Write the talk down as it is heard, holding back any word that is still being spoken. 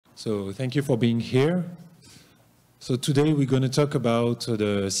So thank you for being here. So today we're going to talk about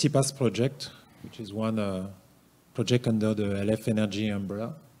the Seapath project, which is one project under the LF Energy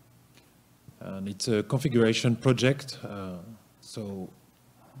umbrella. And it's a configuration project.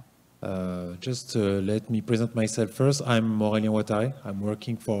 Just let me present myself first. I'm Aurélien Watare. I'm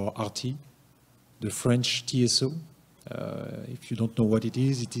working for RT, the French TSO. If you don't know what it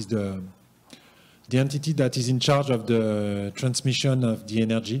is the entity that is in charge of the transmission of the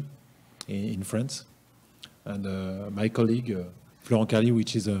energy in France. And my colleague, Florent Carli,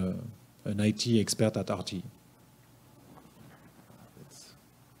 which is an IT expert at RT.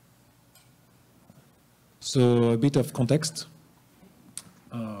 So a bit of context.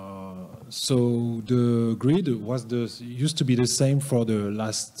 So the grid used to be the same for the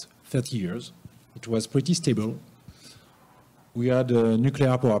last 30 years. It was pretty stable. We had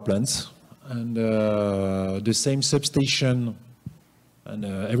nuclear power plants and the same substation, and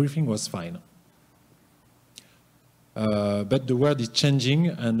everything was fine. But the world is changing,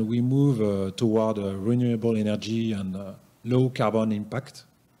 and we move toward renewable energy and low carbon impact.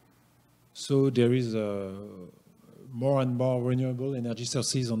 So there is more and more renewable energy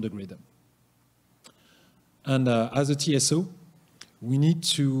sources on the grid. And as a TSO, we need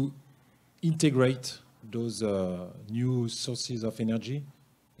to integrate those new sources of energy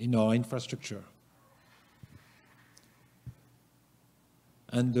in our infrastructure.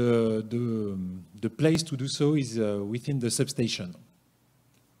 And the place to do so is within the substation.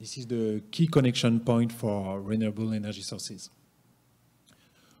 This is the key connection point for renewable energy sources.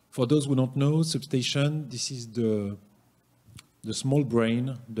 For those who don't know, substation, this is the small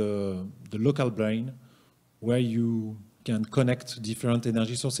brain, the local brain, where you can connect different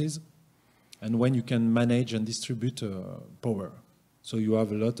energy sources and when you can manage and distribute power. So you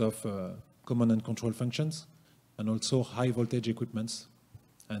have a lot of command and control functions and also high voltage equipments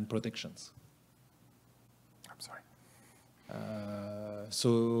and protections. I'm sorry.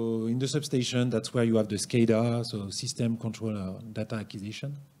 So in the substation, that's where you have the SCADA, so system control data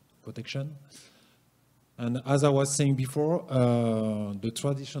acquisition, protection. And as I was saying before, the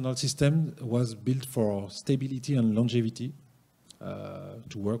traditional system was built for stability and longevity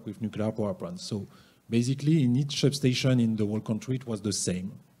to work with nuclear power plants. So basically, in each substation in the whole country, it was the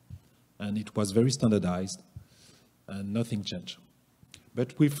same. And it was very standardized, and nothing changed.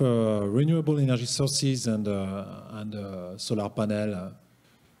 But with renewable energy sources and solar panel,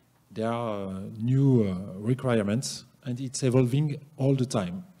 there are new requirements, and it's evolving all the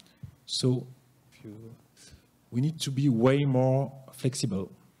time. So we need to be way more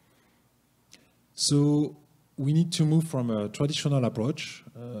flexible. So we need to move from a traditional approach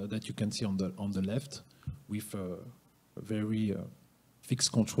that you can see on the left with a very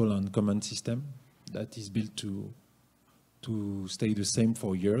fixed control and command system that is built to stay the same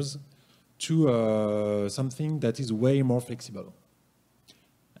for years, to something that is way more flexible.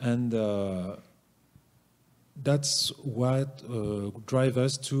 And that's what drives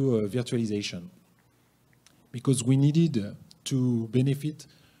us to virtualization. Because we needed to benefit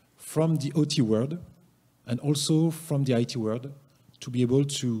from the OT world and also from the IT world to be able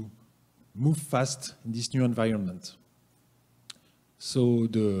to move fast in this new environment. So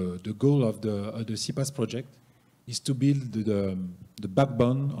the goal of the Seapath project is to build the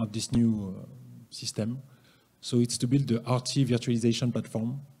backbone of this new system. So it's to build the RT virtualization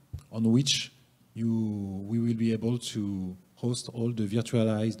platform on which we will be able to host all the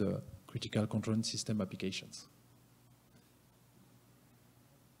virtualized critical control system applications.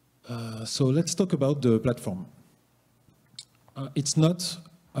 So let's talk about the platform. It's not,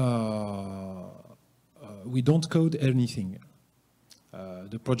 we don't code anything.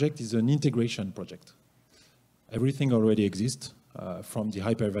 The project is an integration project. Everything already exists, from the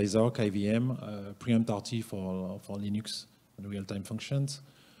hypervisor, KVM, preempt RT for Linux and real-time functions,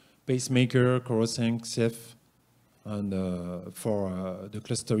 pacemaker, CoroSync, CEF, and for the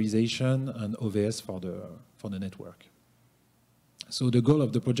clusterization, and OVS for the network. So the goal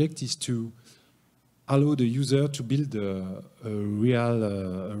of the project is to allow the user to build a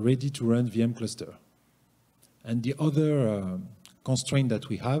real ready-to-run VM cluster. And the other constraint that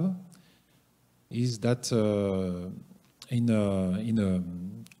we have is that in a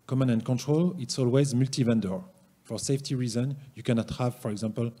command and control, it's always multi-vendor. For safety reason, you cannot have, for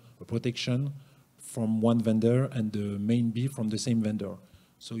example, a protection from one vendor and the main B from the same vendor.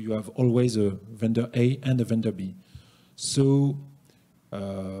 So you have always a vendor A and a vendor B. So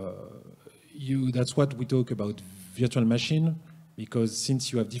that's what we talk about virtual machine, because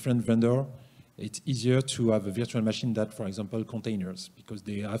since you have different vendor, it's easier to have a virtual machine that, for example, containers, because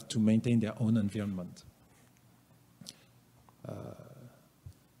they have to maintain their own environment.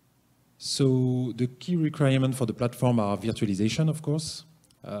 So the key requirements for the platform are virtualization, of course,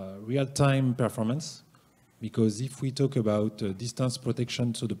 real-time performance, because if we talk about distance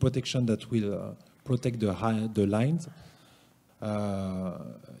protection, so the protection that will protect the lines,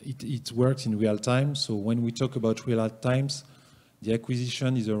 it works in real time. So when we talk about real times, the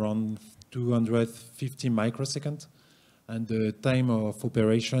acquisition is around 250 microseconds, and the time of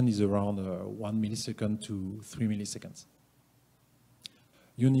operation is around 1 millisecond to 3 milliseconds.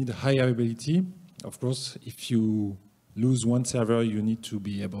 You need high availability. Of course, if you lose one server, you need to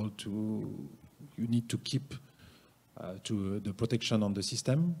be able to, you need to keep to the protection on the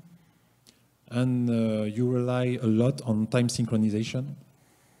system. And you rely a lot on time synchronization.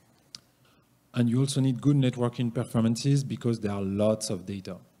 And you also need good networking performances because there are lots of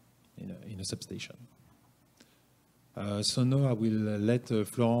data in a substation. So now I will let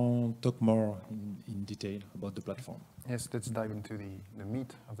Florent talk more in detail about the platform. Yes, let's dive into the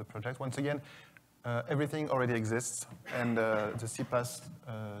meat of the project. Once again, everything already exists, and the Seapath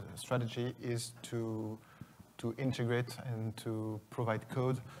strategy is to integrate and to provide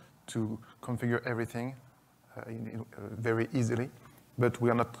code to configure everything very easily, but we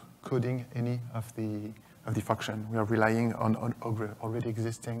are not coding any of the function. We are relying on already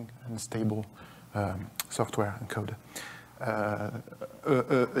existing and stable software and code.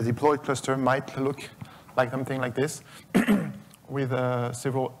 A deployed cluster might look like something like this with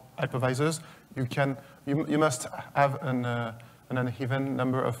several hypervisors. You must have an uneven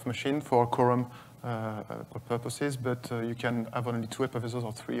number of machines for quorum purposes, but you can have only 2 hypervisors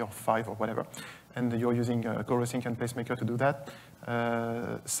or 3 or 5 or whatever, and you're using CoroSync and Pacemaker to do that.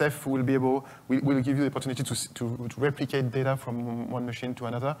 Ceph will give you the opportunity to replicate data from one machine to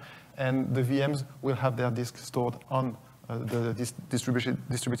another, and the VMs will have their disk stored on the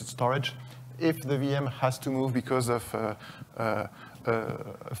distributed storage. If the VM has to move because of a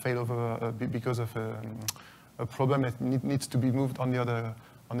failover, because of a problem that needs to be moved on the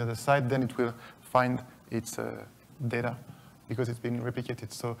other side, then it will find its data because it's been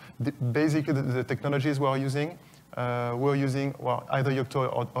replicated. So basically, the technologies we're using well, either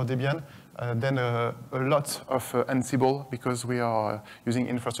Yocto or Debian, then a lot of Ansible because we are using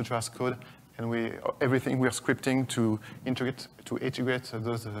infrastructure as code, and everything we are scripting to integrate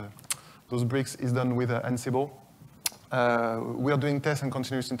those bricks is done with Ansible. We are doing tests and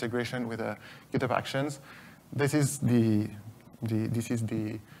continuous integration with GitHub Actions. This is the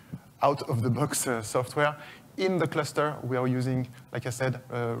out-of-the-box software. In the cluster, we are using, like I said,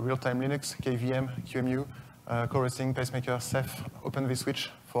 real-time Linux, KVM, QEMU, CoroSync, Pacemaker, Ceph, Open vSwitch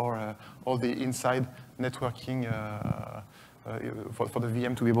for all the inside networking for the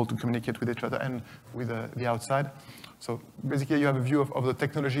VM to be able to communicate with each other and with the outside. So basically, you have a view of the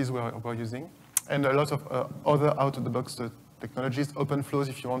technologies we're using, and a lot of other out-of-the-box technologies, open flows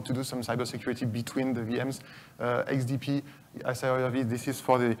if you want to do some cybersecurity between the VMs, XDP, SIRV, this is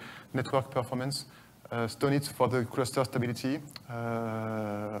for the network performance, Stoneit for the cluster stability,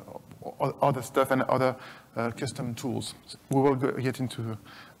 other stuff and other custom tools. We will get into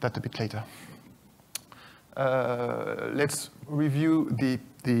that a bit later. Let's review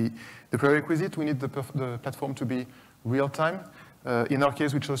the prerequisite. We need the platform to be real-time. In our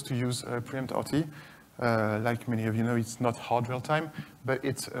case, we chose to use preempt RT. Like many of you know, it's not hard real-time, but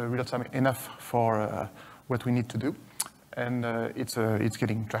it's real-time enough for what we need to do. And it's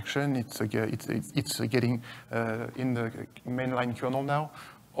getting traction. It's getting in the mainline kernel now,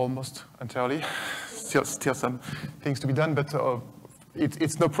 almost entirely. Still some things to be done, but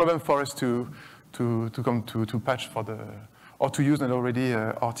it's no problem for us to come to patch for the, or to use an already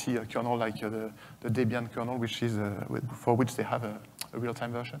RT kernel like the Debian kernel, which is for which they have a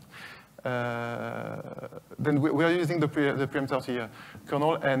real-time version. Then we are using the preempt RT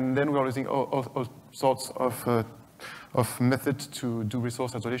kernel, and then we are using all sorts of methods to do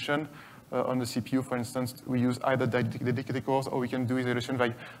resource isolation. On the CPU, for instance, we use either dedicated cores, or we can do isolation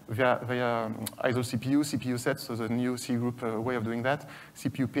via isol CPU sets, so the new C group way of doing that.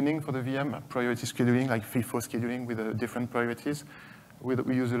 CPU pinning for the VM, priority scheduling, like FIFO scheduling with different priorities. We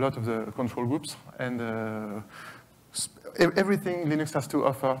use a lot of the control groups, and everything Linux has to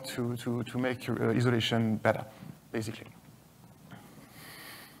offer to make isolation better, basically.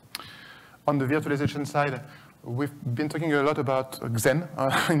 On the virtualization side, we've been talking a lot about Xen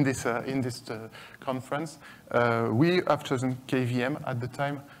in this conference. We have chosen KVM at the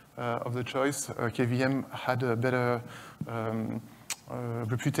time of the choice. KVM had a better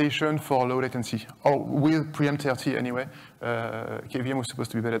reputation for low latency, or with preempt RT anyway. KVM was supposed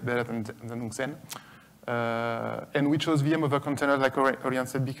to be better than Xen. And we chose VM over container, like Aurélien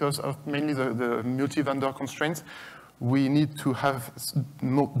said, because of mainly the multi-vendor constraints. we need to have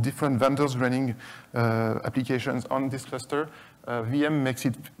different vendors running applications on this cluster. VM makes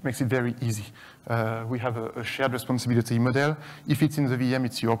it very easy. We have a shared responsibility model. If it's in the VM,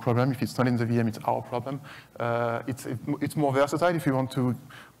 it's your problem. If it's not in the VM, it's our problem. It's more versatile. If you want to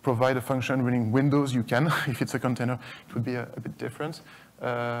provide a function running Windows, you can. If it's a container, it would be a bit different.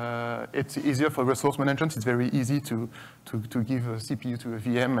 It's easier for resource management. It's very easy to give a CPU to a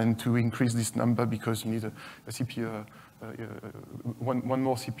VM and to increase this number because you need a CPU, one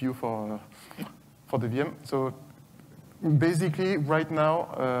more CPU for the VM. So basically, right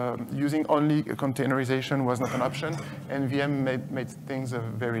now, using only containerization was not an option, and VM made things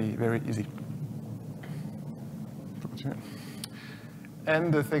very, very easy.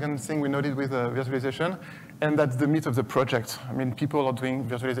 And the second thing we noted with virtualization, and that's the meat of the project. I mean, people are doing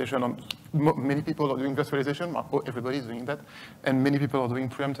virtualization many people are doing virtualization, everybody is doing that, and many people are doing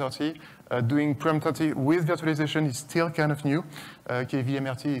preempt-RT. Doing preempt-RT with virtualization is still kind of new.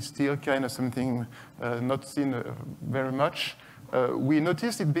 KVM-RT is still kind of something not seen very much. We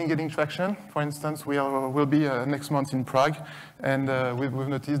noticed it being getting traction. For instance, we'll be next month in Prague, and we've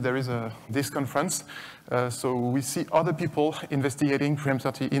noticed there is this conference. So we see other people investigating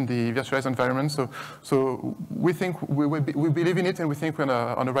preempt-RT in the virtualized environment. So we think we believe in it, and we think we're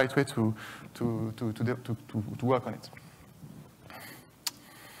on the right way to work on it.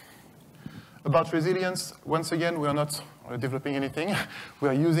 About resilience, once again, we are not developing anything. We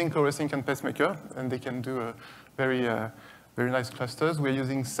are using CoreSync and Pacemaker, and they can do very nice clusters. We're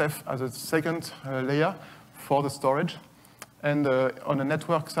using Ceph as a second layer for the storage. And on the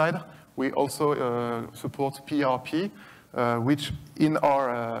network side, we also support PRP, which in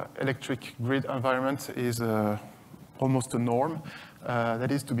our electric grid environment is almost a norm. That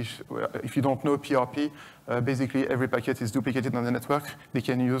is, if you don't know PRP, basically every packet is duplicated on the network. They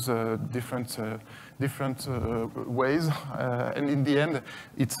can use different ways, and in the end,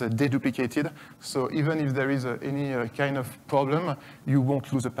 it's deduplicated. So even if there is any kind of problem, you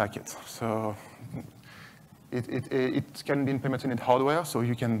won't lose a packet. So it can be implemented in hardware, so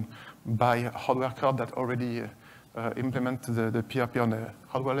you can buy a hardware card that already implement the PRP on the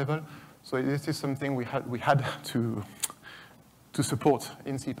hardware level. So this is something we had to support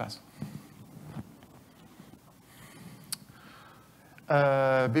in Seapath.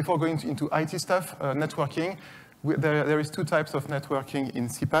 Before going into IT stuff, networking, there is two types of networking in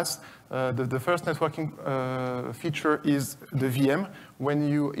Seapath. The first networking feature is the VM. When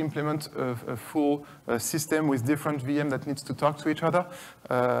you implement a full system with different VM that needs to talk to each other,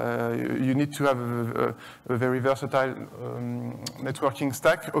 you need to have a very versatile networking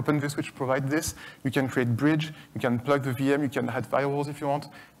stack. OpenVSwitch provides this. You can create bridge, you can plug the VM, you can add firewalls if you want,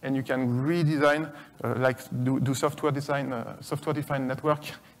 and you can redesign, do software-defined network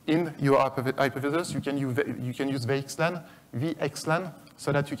in your hypervisors. You can use VXLAN,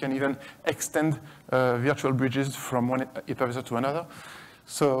 so that you can even extend virtual bridges from one hypervisor to another.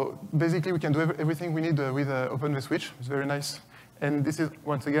 So basically, we can do everything we need with OpenVSwitch. It's very nice. And this is,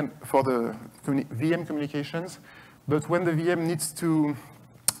 once again, for the VM communications. But when the VM needs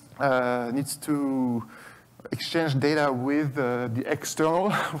to exchange data with the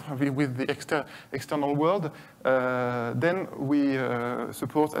external, external world, then we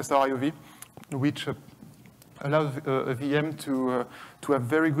support SRIOV, which allows a VM to have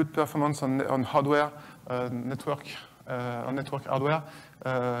very good performance on hardware, network hardware,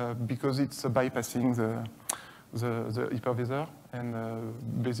 because it's bypassing the hypervisor, and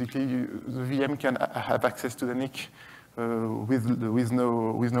basically the VM can have access to the NIC with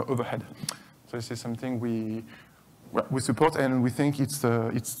no overhead. So this is something we support, and we think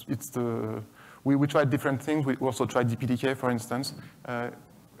we tried different things. We also tried DPDK, for instance.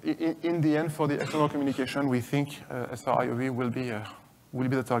 In the end, for the external communication, we think SRIOV will be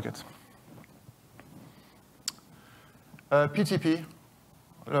the target. PTP,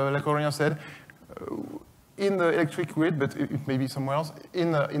 like Aurélien said, in the electric grid, but it may be somewhere else,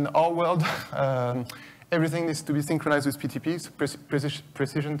 in our world, everything needs to be synchronized with PTP,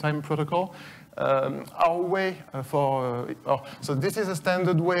 precision time protocol. Our way so this is a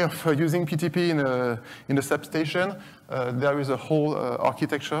standard way of using PTP in a substation. There is a whole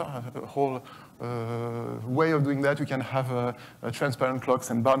architecture, a whole way of doing that. You can have transparent clocks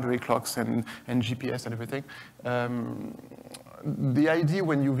and boundary clocks and GPS and everything. The idea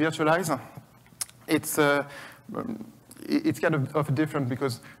when you virtualize, it's kind of different,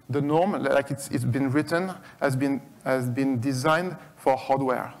 because the norm, like it's been written, has been designed for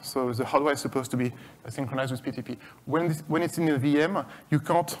hardware. So the hardware is supposed to be synchronized with PTP. When it's in a VM, you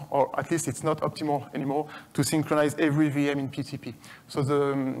can't, or at least it's not optimal anymore, to synchronize every VM in PTP. So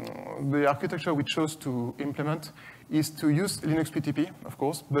the architecture we chose to implement is to use Linux PTP, of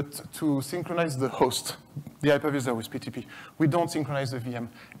course, but to synchronize the host, the hypervisor with PTP. We don't synchronize the VM.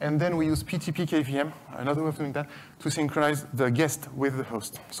 And then we use PTP KVM, another way of doing that, to synchronize the guest with the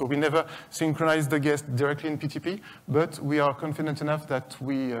host. So we never synchronize the guest directly in PTP, but we are confident enough that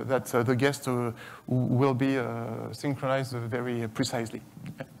the guest will be synchronized very precisely.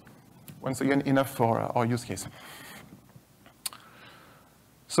 Once again, enough for our use case.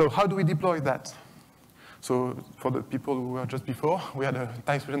 So how do we deploy that? So for the people who were just before, we had a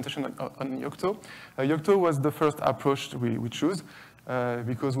nice presentation on Yocto. Yocto was the first approach we chose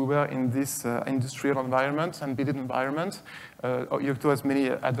because we were in this industrial environment, embedded environment. Yocto has many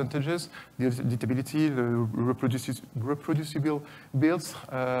advantages: the adaptability, the reproducible builds,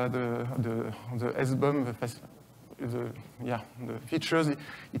 the SBOM, the features.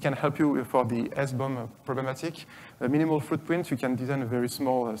 It can help you for the SBOM problematic. Minimal footprint, you can design a very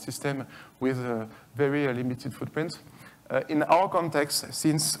small system with a very limited footprint. In our context,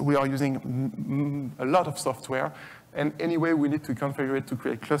 since we are using a lot of software, and anyway we need to configure it to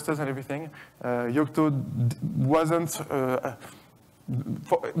create clusters and everything, Yocto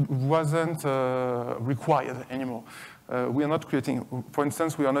wasn't required anymore. We are not creating, for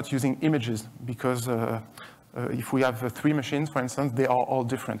instance, we are not using images because if we have 3 machines, for instance, they are all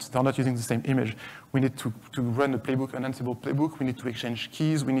different. They're not using the same image. We need to run a playbook, an Ansible playbook. We need to exchange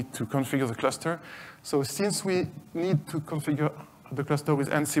keys. We need to configure the cluster. So since we need to configure the cluster with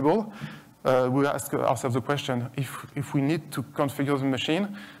Ansible, we ask ourselves the question, if we need to configure the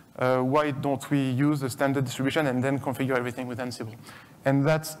machine, why don't we use the standard distribution and then configure everything with Ansible? And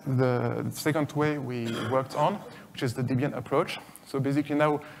that's the second way we worked on, which is the Debian approach. So basically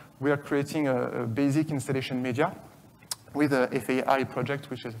now, we are creating a basic installation media with a FAI project,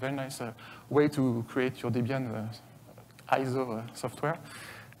 which is a very nice way to create your Debian ISO software.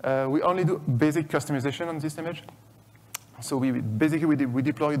 We only do basic customization on this image. So we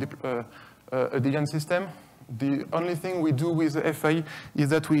deploy a Debian system. The only thing we do with the FAI is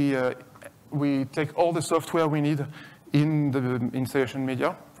that we take all the software we need in the installation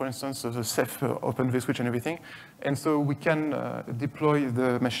media, for instance, the Ceph, Open vSwitch and everything. And so we can deploy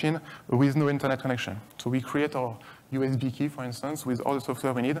the machine with no internet connection. So we create our USB key, for instance, with all the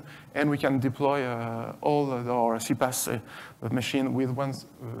software we need, and we can deploy all our Seapath machine with one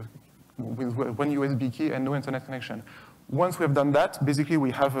USB key and no internet connection. Once we have done that, basically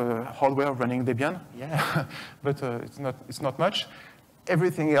we have hardware running Debian, yeah, but it's not much.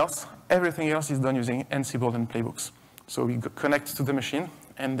 Everything else is done using Ansible and playbooks. So we connect to the machine,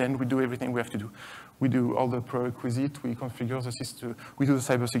 and then we do everything we have to do. We do all the prerequisites, we configure the system, we do the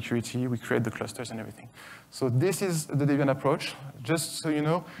cybersecurity, we create the clusters and everything. So this is the Debian approach. Just so you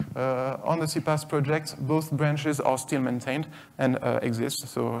know, on the Seapath project, both branches are still maintained and exist.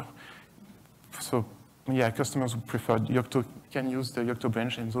 So yeah, customers who prefer Yocto can use the Yocto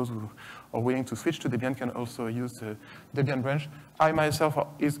branch, and those who are willing to switch to Debian can also use the Debian branch. I myself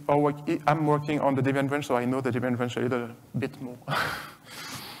I'm working on the Debian branch, so I know the Debian branch a little bit more.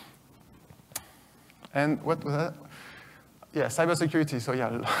 And what was that? Yeah, cybersecurity. So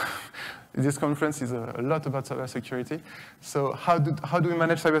yeah, this conference is a lot about cybersecurity. So how do we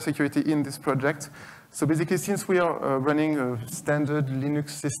manage cybersecurity in this project? So basically, since we are running a standard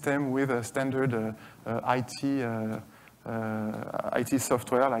Linux system with a standard IT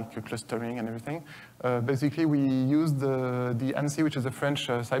software like clustering and everything, basically we use the ANSI, which is a French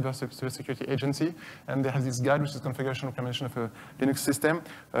cybersecurity agency, and they have this guide, which is configuration and implementation of a Linux system,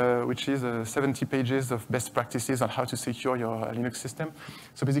 which is 70 pages of best practices on how to secure your Linux system.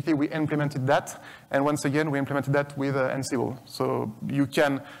 So basically we implemented that, and once again we implemented that with Ansible. So you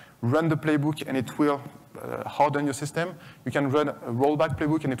can run the playbook and it will harden your system. You can run a rollback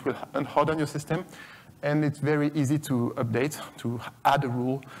playbook and it will unharden your system. And it's very easy to update, to add a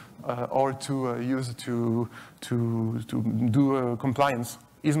rule, or to use to do compliance.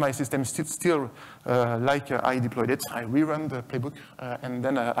 Is my system still like I deployed it? I rerun the playbook, and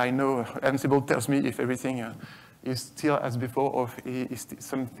then I know Ansible tells me if everything is still as before or if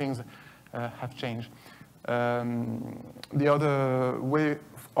some things have changed. The other way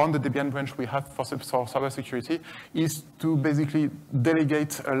on the Debian branch we have for cybersecurity is to basically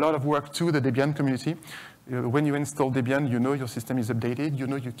delegate a lot of work to the Debian community. When you install Debian, you know your system is updated, you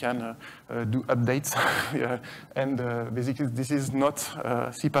know you can do updates, and basically this is not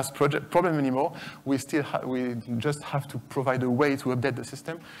a Seapath project problem anymore. We just have to provide a way to update the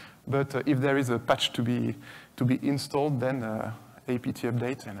system, but if there is a patch to be installed, then apt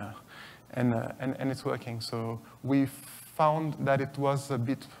update and it's working. So we found that it was a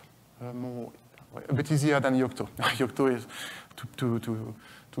bit easier than Yocto. Yocto is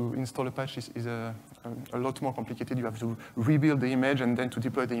to install a patch is a lot more complicated. You have to rebuild the image and then to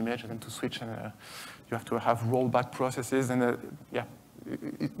deploy the image and then to switch, and you have to have rollback processes. And yeah,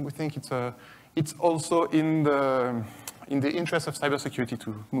 we think it's also in the interest of cybersecurity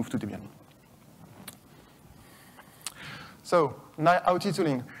to move to Debian. So now IoT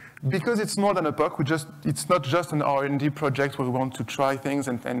tooling. Because it's more than a POC, it's not just an R&D project where we want to try things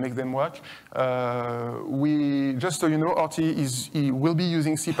and make them work. Just so you know, RT will be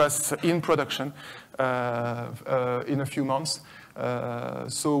using Seapath in production in a few months.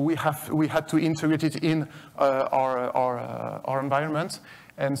 So we had to integrate it in our environment.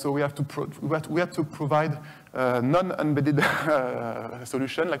 And so we had to provide non-embedded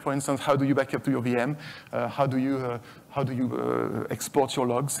solution, like for instance, how do you back up to your VM? How do you export your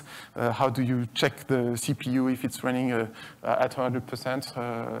logs? How do you check the CPU if it's running at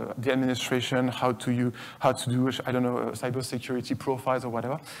 100%? The administration, how to do, I don't know, cybersecurity profiles or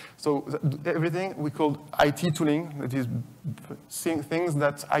whatever. So everything we call IT tooling, that is things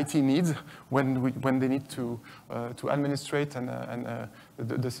that IT needs when they need to administrate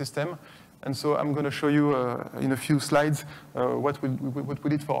the system. And so I'm going to show you in a few slides what we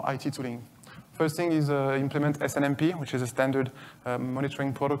did for IT tooling. First thing is implement SNMP, which is a standard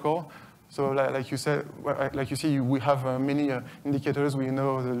monitoring protocol. So like you see, we have many indicators. We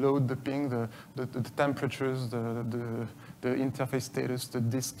know the load, the ping, the temperatures, the interface status, the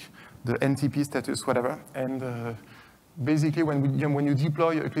disk, the NTP status, whatever. And basically, when you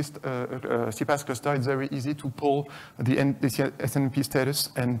deploy a Seapath cluster, it's very easy to pull the SNMP status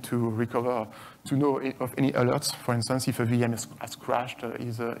and to recover, to know of any alerts. For instance, if a VM has crashed,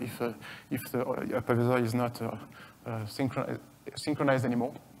 if the hypervisor is not synchronized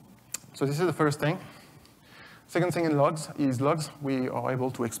anymore. So this is the first thing. Second thing in logs is logs. We are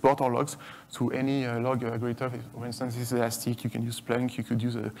able to export our logs to any log aggregator. For instance, this is Elastic. You can use Splunk. You could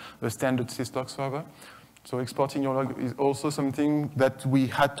use a standard syslog server. So exporting your log is also something that we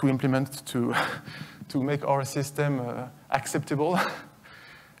had to implement to make our system acceptable.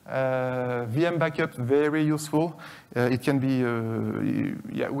 VM backup, very useful. It can be,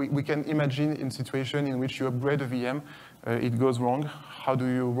 we can imagine in situation in which you upgrade a VM, it goes wrong. How do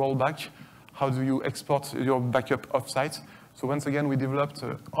you roll back? How do you export your backup offsite? So once again, we developed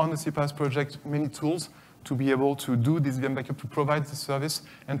on the Seapath project many tools to be able to do this VM backup, to provide the service,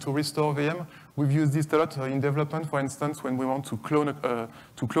 and to restore VM. We've used this a lot in development. For instance, when we want to clone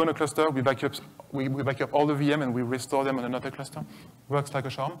a cluster, we back up all the VM and we restore them on another cluster. Works like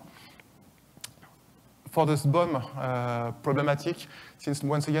a charm. For the SBOM problematic, since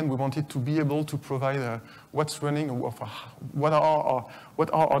once again we wanted to be able to provide what's running, what are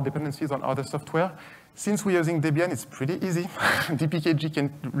our dependencies on other software. Since we're using Debian, it's pretty easy. dpkg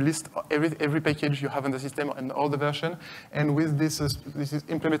can list every package you have in the system and all the version. And with this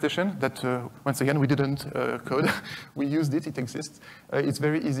implementation that, once again, we didn't code, we used it, it exists. It's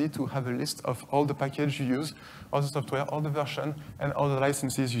very easy to have a list of all the package you use, all the software, all the version, and all the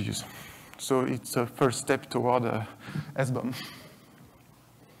licenses you use. So it's a first step toward SBOM.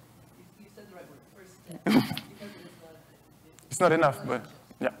 You said the right word, first step. It's not enough, but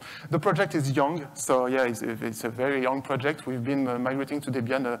yeah. The project is young, so yeah, it's a very young project. We've been migrating to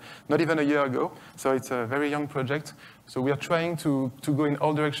Debian not even a year ago, so it's a very young project. So we are trying to go in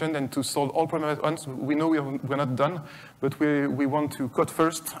all directions and to solve all problems at once. We know we're not done, but we want to code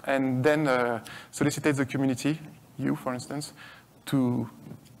first and then solicitate the community, you for instance, to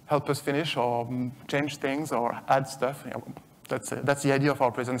help us finish or change things or add stuff. Yeah, that's the idea of our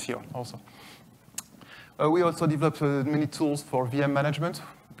presence here also. We also developed many tools for VM management,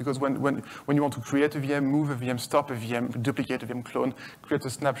 because when you want to create a VM, move a VM, stop a VM, duplicate a VM clone, create a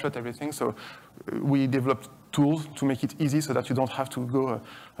snapshot, everything. So we developed tools to make it easy so that you don't have to go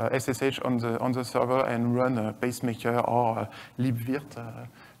SSH on the server and run a pacemaker or libvirt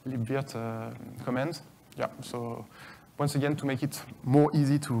commands. Yeah, so once again, to make it more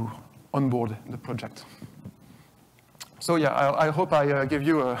easy to onboard the project. So yeah, I hope I gave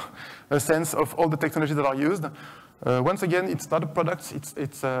you a sense of all the technologies that are used. Once again, it's not a product,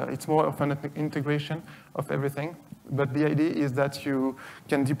 it's more of an integration of everything. But the idea is that you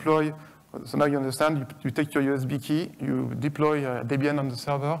can deploy, so now you understand, you take your USB key, you deploy Debian on the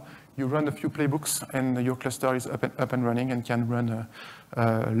server, you run a few playbooks, and your cluster is up and running and can run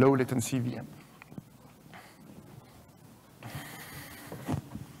a low latency VM.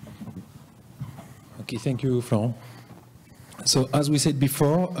 Okay, thank you, Florent. So as we said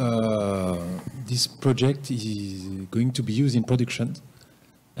before, this project is going to be used in production.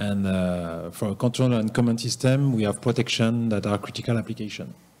 And for a control and command system, we have protection that are critical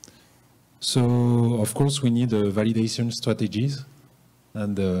application. So, of course, we need validation strategies.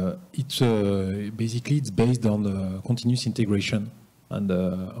 And basically it's based on continuous integration and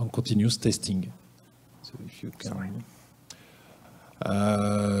on continuous testing. So if you can.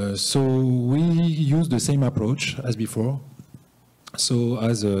 So we use the same approach as before. So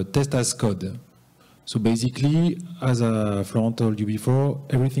as a test as code. So basically, as Florent told you before,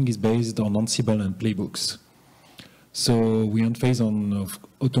 everything is based on Ansible and playbooks. So we emphasize on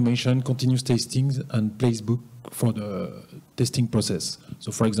automation, continuous testing, and playbook for the testing process.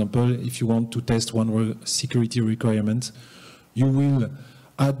 So for example, if you want to test one security requirement, you will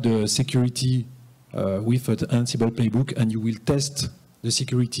add the security with an Ansible playbook, and you will test the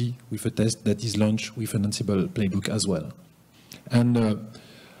security with a test that is launched with an Ansible playbook as well. And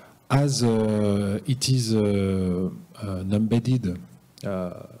as it is an embedded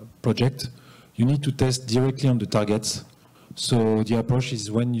project, you need to test directly on the targets. So the approach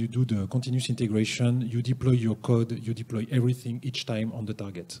is when you do the continuous integration, you deploy your code, you deploy everything each time on the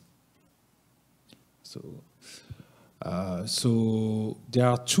target. So there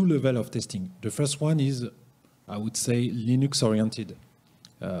are two levels of testing. The first one is, I would say, Linux-oriented.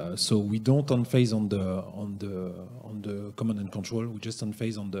 So we don't unphase on the command and control. We just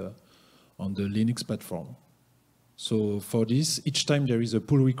unphase on the Linux platform. So for this, each time there is a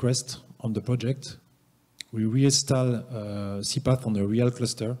pull request on the project, we reinstall Seapath on a real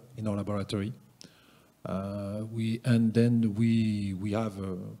cluster in our laboratory. And then we have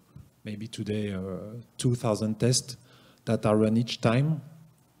maybe today 2,000 tests that are run each time.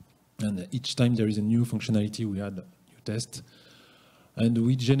 And each time there is a new functionality, we add a new test. And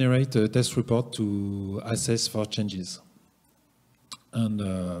we generate a test report to assess for changes. And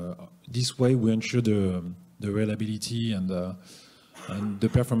this way we ensure the reliability and the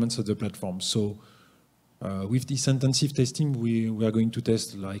performance of the platform. So with this intensive testing, we are going to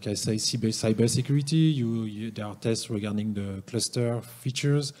test, like I say, cybersecurity. There are tests regarding the cluster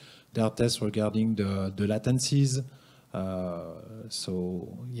features. There are tests regarding the latencies. So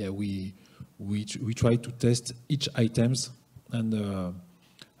yeah, we try to test each items. And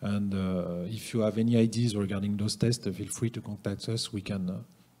if you have any ideas regarding those tests, feel free to contact us. We can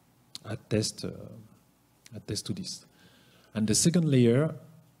add test to this. And the second layer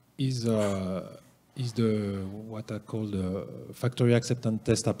is what I call the factory acceptance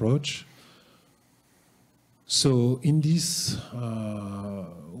test approach. So in this,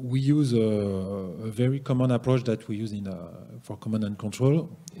 we use a very common approach that we use for command and control,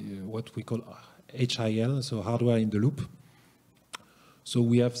 what we call HIL, so hardware in the loop. So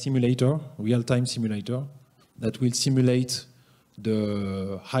we have simulator, real-time simulator, that will simulate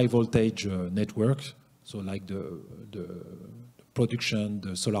the high voltage network, so like the production,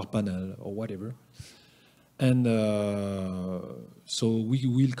 the solar panel, or whatever. And so we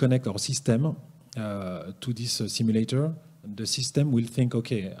will connect our system to this simulator. And the system will think,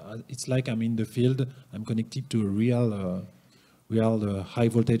 okay, it's like I'm in the field, I'm connected to a real high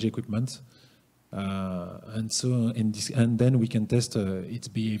voltage equipment. And then we can test its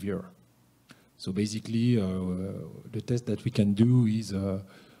behavior. So basically, the test that we can do is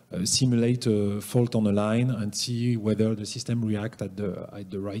simulate a fault on a line and see whether the system reacts at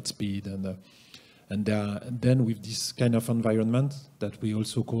the right speed. And then with this kind of environment that we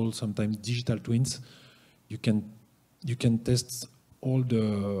also call sometimes digital twins, you can test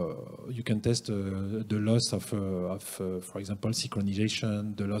the loss of for example,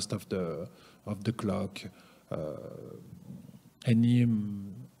 synchronization, the loss of the clock,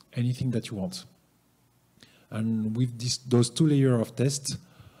 anything that you want. And with those two layers of tests,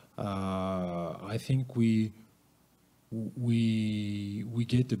 I think we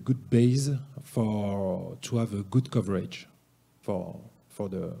get a good base to have a good coverage for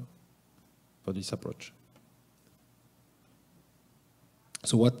this approach.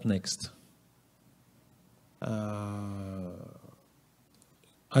 So what next?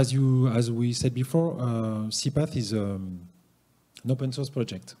 As we said before, Seapath is an open source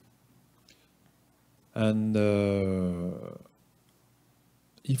project, and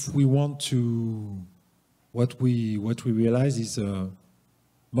if we want to, what we realize is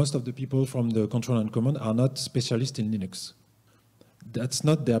most of the people from the control and command are not specialists in Linux. That's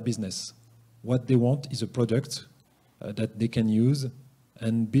not their business. What they want is a product that they can use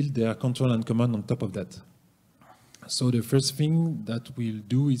and build their control and command on top of that. So the first thing that we'll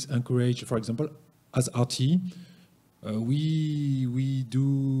do is encourage, for example, as RT, we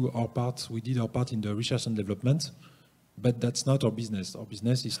do our part. We did our part in the research and development, but that's not our business. Our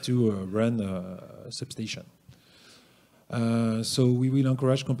business is to run a substation. So we will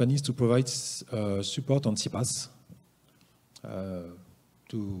encourage companies to provide support on Seapath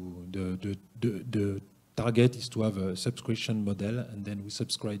to the target is to have a subscription model, and then we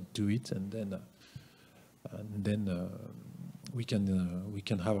subscribe to it, and then we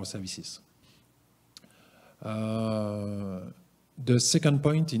can have our services. The second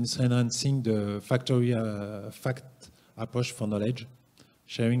point is enhancing the factory fact approach for knowledge,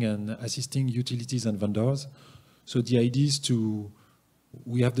 sharing and assisting utilities and vendors. So the idea is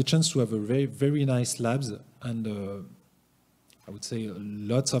we have the chance to have a very, very nice labs and I would say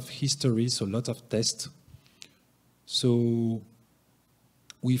lots of history, so lots of tests. So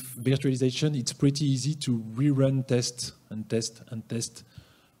with virtualization, it's pretty easy to rerun test and test and test.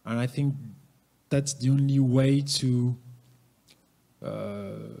 And I think that's the only way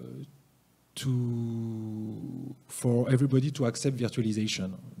for everybody to accept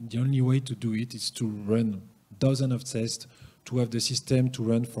virtualization. The only way to do it is to run dozens of tests, to have the system to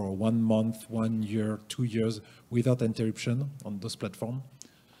run for 1 month, 1 year, 2 years without interruption on those platforms,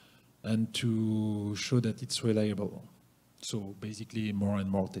 and to show that it's reliable. So basically more and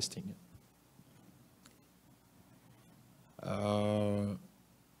more testing.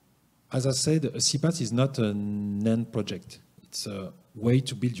 As I said, Seapath is not an end project. It's a way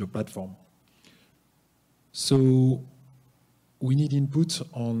to build your platform. So we need input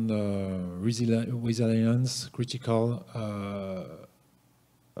on resilience, critical.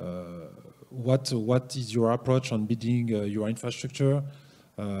 What is your approach on building your infrastructure?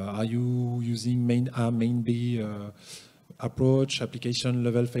 Are you using main A, main B approach, application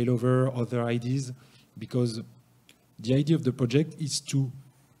level failover, other ideas? Because the idea of the project is to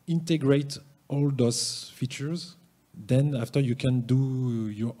integrate all those features. Then after you can do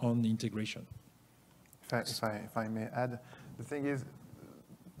your own integration. If I may add, the thing is,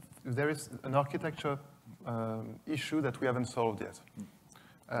 there is an architecture issue that we haven't solved yet.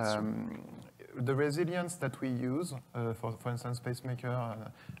 The resilience that we use, for instance, Pacemaker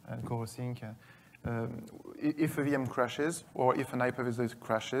and CoroSync, if a VM crashes or if an hypervisor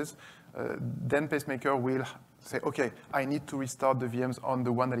crashes, then Pacemaker will say, okay, I need to restart the VMs on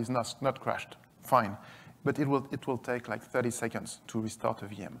the one that is not crashed. Fine. But it will take like 30 seconds to restart a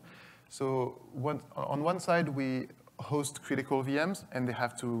VM. So on one side, we host critical VMs, and they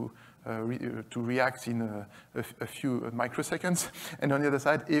have to react in a few microseconds. And on the other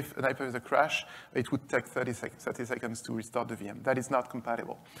side, if an hypervisor crash, it would take 30 seconds to restart the VM. That is not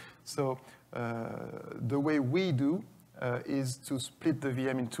compatible. So the way we do is to split the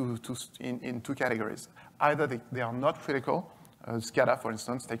VM in two categories. Either they are not critical. SCADA, for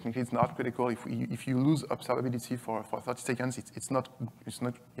instance, technically it's not critical. If you lose observability for 30 seconds, it's not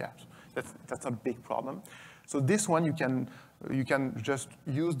that's a big problem. So this one you can just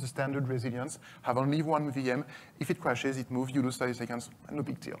use the standard resilience, have only one VM. If it crashes, it moves, you lose 30 seconds, no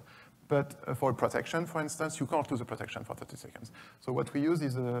big deal. But for protection, for instance, you can't lose a protection for 30 seconds. So what we use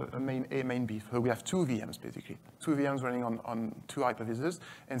is a main A, main B. So we have 2 VMs, basically. 2 VMs running on 2 hypervisors.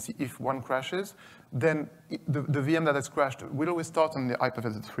 And see if one crashes, then the VM that has crashed will always start on the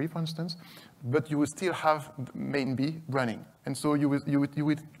hypervisor 3, for instance. But you will still have main B running. And so it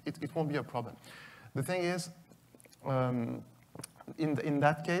won't be a problem. The thing is, in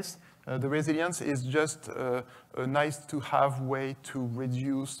that case, the resilience is just a nice to have way to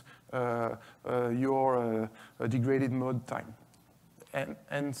reduce your degraded mode time.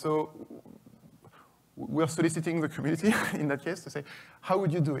 And so we're soliciting the community in that case to say, how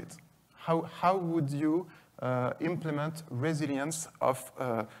would you do it? How would you implement resilience of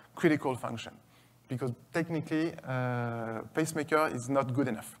critical function? Because technically, Pacemaker is not good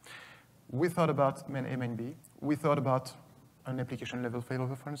enough. We thought about main A, main B. We thought about an application level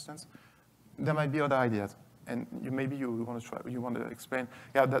failover, for instance. There might be other ideas. And maybe you want to try, you want to explain.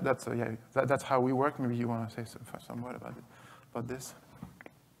 Yeah, that's how we work. Maybe you want to say some word about this.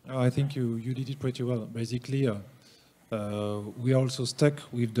 I think you did it pretty well. Basically, we are also stuck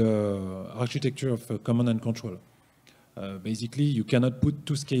with the architecture of command and control. Basically, you cannot put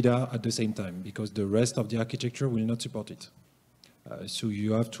 2 SCADA at the same time because the rest of the architecture will not support it. So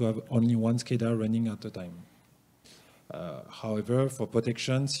you have to have only 1 SCADA running at a time. However, for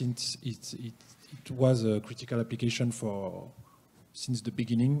protection, since it was a critical application since the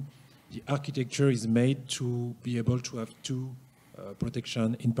beginning, the architecture is made to be able to have 2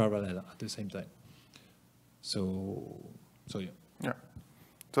 protection in parallel at the same time. So yeah. Yeah.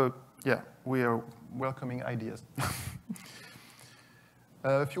 So yeah, we are welcoming ideas.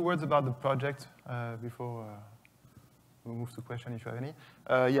 A few words about the project before we move to question if you have any.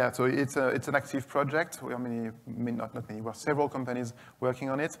 Yeah, so it's an active project. We are not many, we have several companies working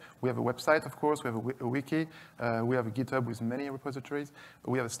on it. We have a website, of course. We have a wiki. We have a GitHub with many repositories.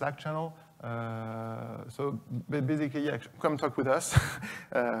 We have a Slack channel. So basically, yeah, come talk with us.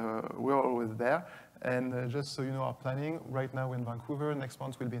 We're always there. And just so you know our planning, right now we're in Vancouver. Next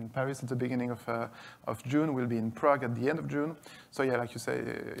month we'll be in Paris at the beginning of June. We'll be in Prague at the end of June. So yeah, like you say,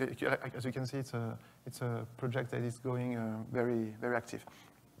 as you can see, it's a project that is going very, very active.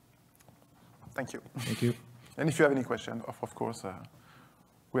 Thank you. Thank you. And if you have any questions, of course,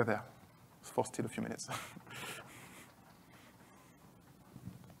 we're there for still a few minutes.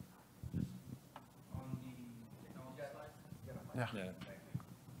 Yeah.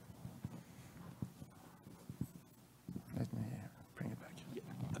 Let me bring it back.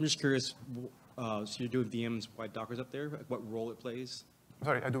 I'm just curious, so you're doing VMs, why Docker's up there, what role it plays?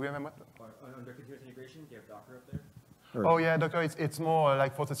 Sorry, do we have what? Under continuous integration, do you have Docker up there? Oh yeah, Docker, it's more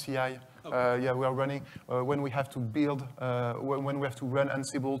like for the CI. Okay. Yeah, we are running, when we have to build, when we have to run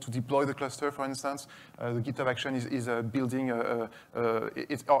Ansible to deploy the cluster, for instance, the GitHub action is building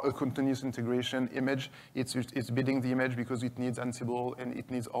it's a continuous integration image. It's building the image because it needs Ansible and it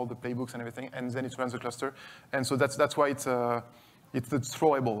needs all the playbooks and everything, and then it runs the cluster. And so that's why it's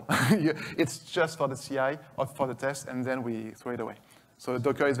throwable. It's just for the CI or for the test, and then we throw it away. So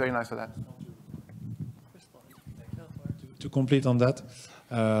Docker is very nice for that. To complete on that,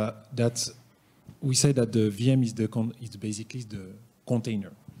 we say that the VM is basically the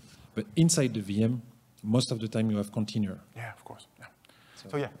container, but inside the VM, most of the time you have container. Yeah, of course. Yeah.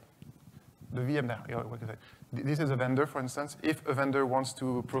 So yeah, the VM there. Yeah, what is it? This is a vendor, for instance. If a vendor wants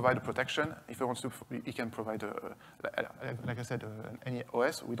to provide a protection, if he wants to, he can provide, like I said, any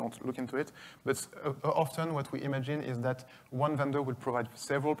OS. We don't look into it. But often what we imagine is that one vendor will provide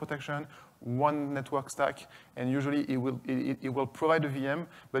several protection, one network stack, and usually it will provide a VM,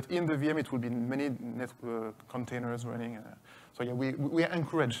 but in the VM it will be many containers running. So yeah, we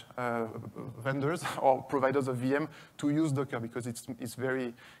encourage vendors or providers of VM to use Docker because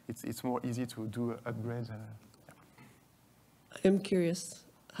it's more easy to do upgrades. I'm curious,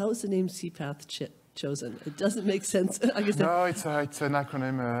 how is the name Seapath chosen? It doesn't make sense. No, it's an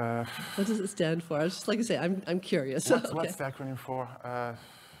acronym. What does it stand for? Just like I say, I'm curious. What's the acronym for? I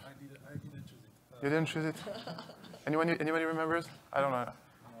didn't choose it. You didn't choose it? Anybody remembers? I don't know.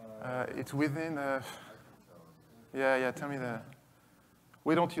 It's within. Yeah. Tell me the.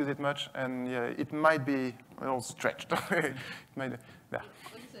 We don't use it much, and yeah, it might be a little stretched. It might. Yeah.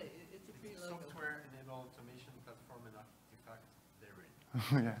 Like I say, it's a free logo. Software-enabled automation platform and artifact library.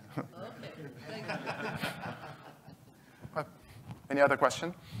 Yeah. Okay, thank you. Any other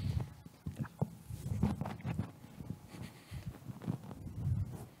question?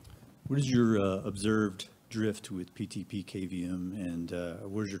 What is your observed drift with PTP KVM, and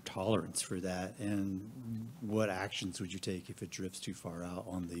what is your tolerance for that? And what actions would you take if it drifts too far out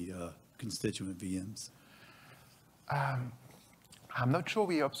on the constituent VMs? I'm not sure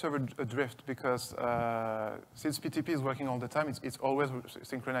we observe a drift because since PTP is working all the time, it's always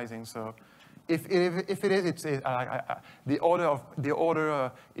synchronizing. So if it is, it's the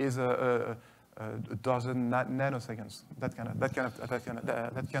order is a dozen nanoseconds. That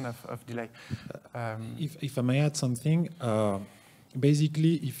kind of delay. If I may add something,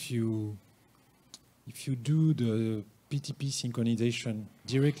 basically, if you do the PTP synchronization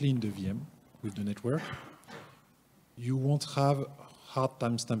directly in the VM with the network, you won't have hard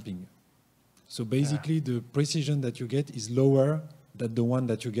time stamping. So basically, the precision that you get is lower than the one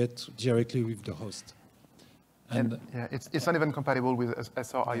that you get directly with the host. And yeah, it's not even compatible with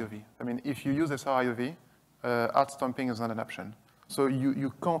SR-IOV. I mean, if you use SR-IOV, hard stamping is not an option. So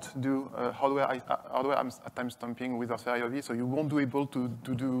you can't do hardware time stamping with SR-IOV, so you won't be able to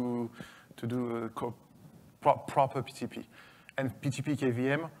do proper PTP. And PTP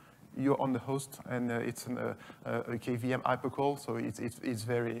KVM, you're on the host, and it's a KVM hypercall, so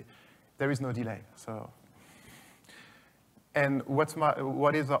there is no delay. So, and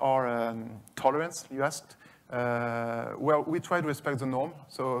what is our tolerance? You asked. Well, we try to respect the norm,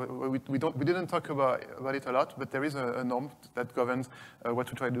 so we didn't talk about it a lot, but there is a norm that governs what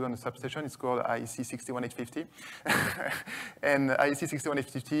we try to do on the substation. It's called IEC 61850, and IEC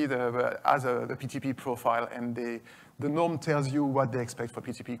 61850 has a PTP profile, and the norm tells you what they expect for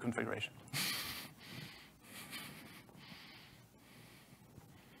PTP configuration.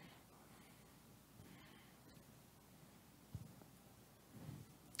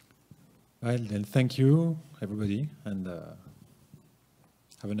 Well, then thank you, everybody, and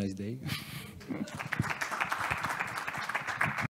have a nice day.